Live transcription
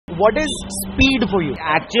What is speed for you?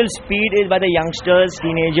 Actual speed is by the youngsters,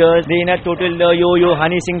 teenagers. They in a total yo-yo,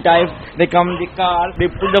 honey sing type. They come in the car, they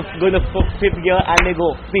go the fifth gear and they go.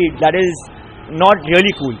 Speed. That is not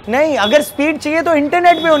really cool. नहीं, अगर speed चाहिए तो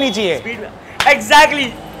internet पे होनी चाहिए. Speed. Exactly.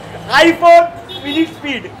 iPhone, we need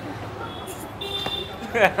speed.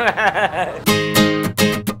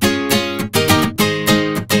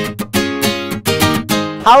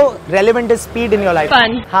 How relevant is speed in your life?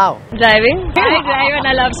 Fun. How? Driving. I drive and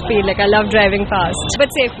I love speed. Like I love driving fast,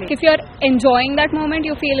 but safely. If you're enjoying that moment,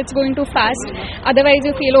 you feel it's going too fast. Otherwise,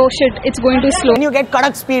 you feel, oh shit, it's going too slow. When you get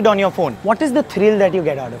kadak speed on your phone, what is the thrill that you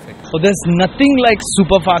get out of it? So there's nothing like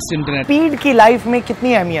super fast internet. Speed की life में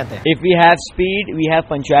कितनी अहमियत है? If we have speed, we have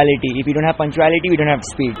punctuality. If we don't have punctuality, we don't have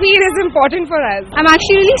speed. Speed is important for us. I'm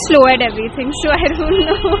actually really slow at everything, so I don't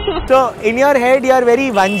know. So in your head, you are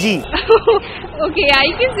very 1G. Okay, I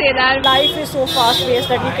can say that. Life is so fast paced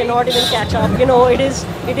that we cannot even catch up. You know, this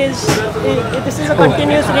is a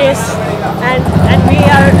continuous race, and we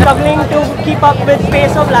are struggling to keep up with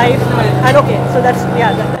pace of life. And okay, so that's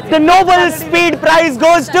The Nobel Speed Prize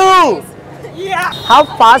goes to. Yeah. How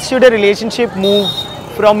fast should a relationship move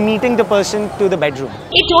from meeting the person to the bedroom?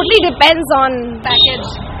 It totally depends on package.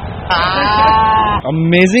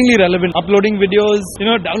 Amazingly relevant. Uploading videos,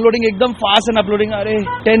 downloading ekdam fast and uploading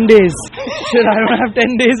 10 days. Shit, I don't have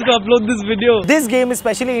 10 days to upload this video. This game is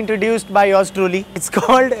specially introduced by yours truly. It's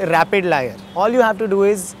called Rapid Liar. All you have to do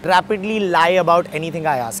is rapidly lie about anything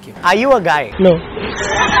I ask you. Are you a guy? No.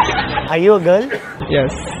 Are you a girl?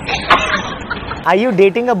 Yes. Are you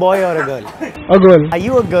dating a boy or a girl? A girl. Are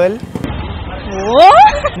you a girl?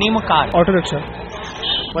 What? Name a car. Auto rickshaw.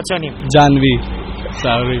 What's your name? Janvi.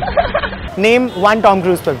 Sorry. Name one Tom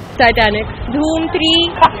Cruise film. Titanic. Dhoom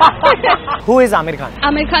 3. Who is Amir Khan?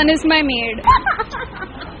 Amir Khan is my maid.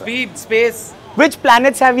 Speed, space, Which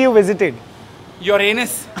planets have you visited?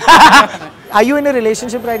 Uranus. Are you in a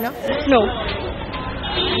relationship right now? No.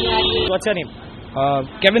 What's your name?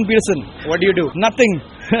 Kevin Peterson. What do you do? Nothing.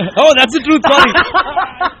 Oh, that's the truth. Sorry.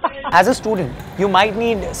 As a student, you might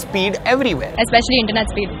need speed everywhere. Especially internet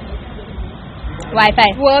speed. Wi-Fi.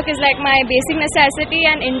 Work is like my basic necessity,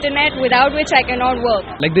 and internet without which I cannot work.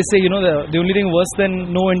 Like they say, the only thing worse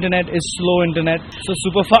than no internet is slow internet. So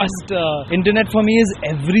super fast internet for me is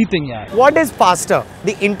everything, yeah. What is faster,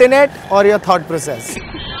 the internet or your thought process?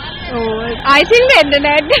 Oh, I think the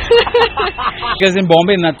internet. Because in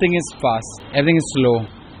Bombay, nothing is fast. Everything is slow.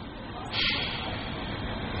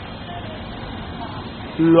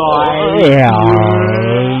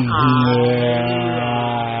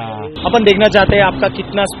 अपन देखना चाहते हैं आपका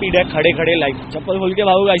कितना speed है खड़े खड़े like चप्पल खोल के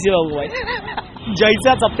भागोगा ऐसे भागो भाई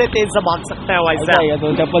जैसा सबसे तेज से भाग सकता है वैसा है तो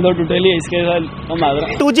चप्पल तो टूटेली इसके साथ हम भाग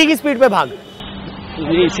रहे 2G की स्पीड पे भाग.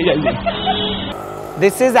 हैं इससे जल्दी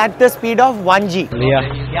This is at the speed of 1G.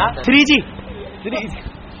 Yeah. 3G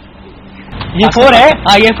ये 4 है.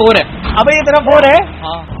 हाँ ये 4 है. अबे ये तेरा 4 है.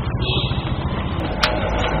 हाँ.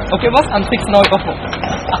 Okay, boss. I'm 6 now.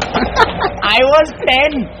 I was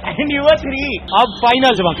 10 and you were 3. अब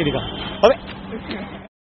फाइनल से बाकी दिखा. अबे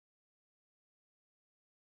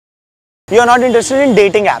You are not interested in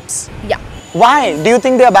dating apps. Yeah. Why? Do you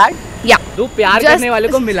think they are bad? Yeah. दो प्यार करने वाले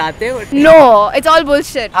को मिलाते हैं. No, it's all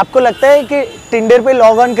bullshit. आपको लगता है कि टिंडर पे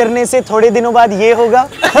लॉग ऑन करने से थोड़े दिनों बाद ये होगा?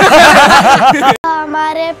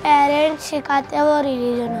 हमारे पेरेंट्स सिखाते हैं वो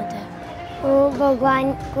रिलीजन होता है, वो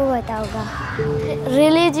भगवान को बताओगा.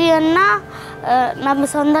 रिलीजन ना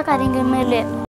पसंद करेंगे मेरे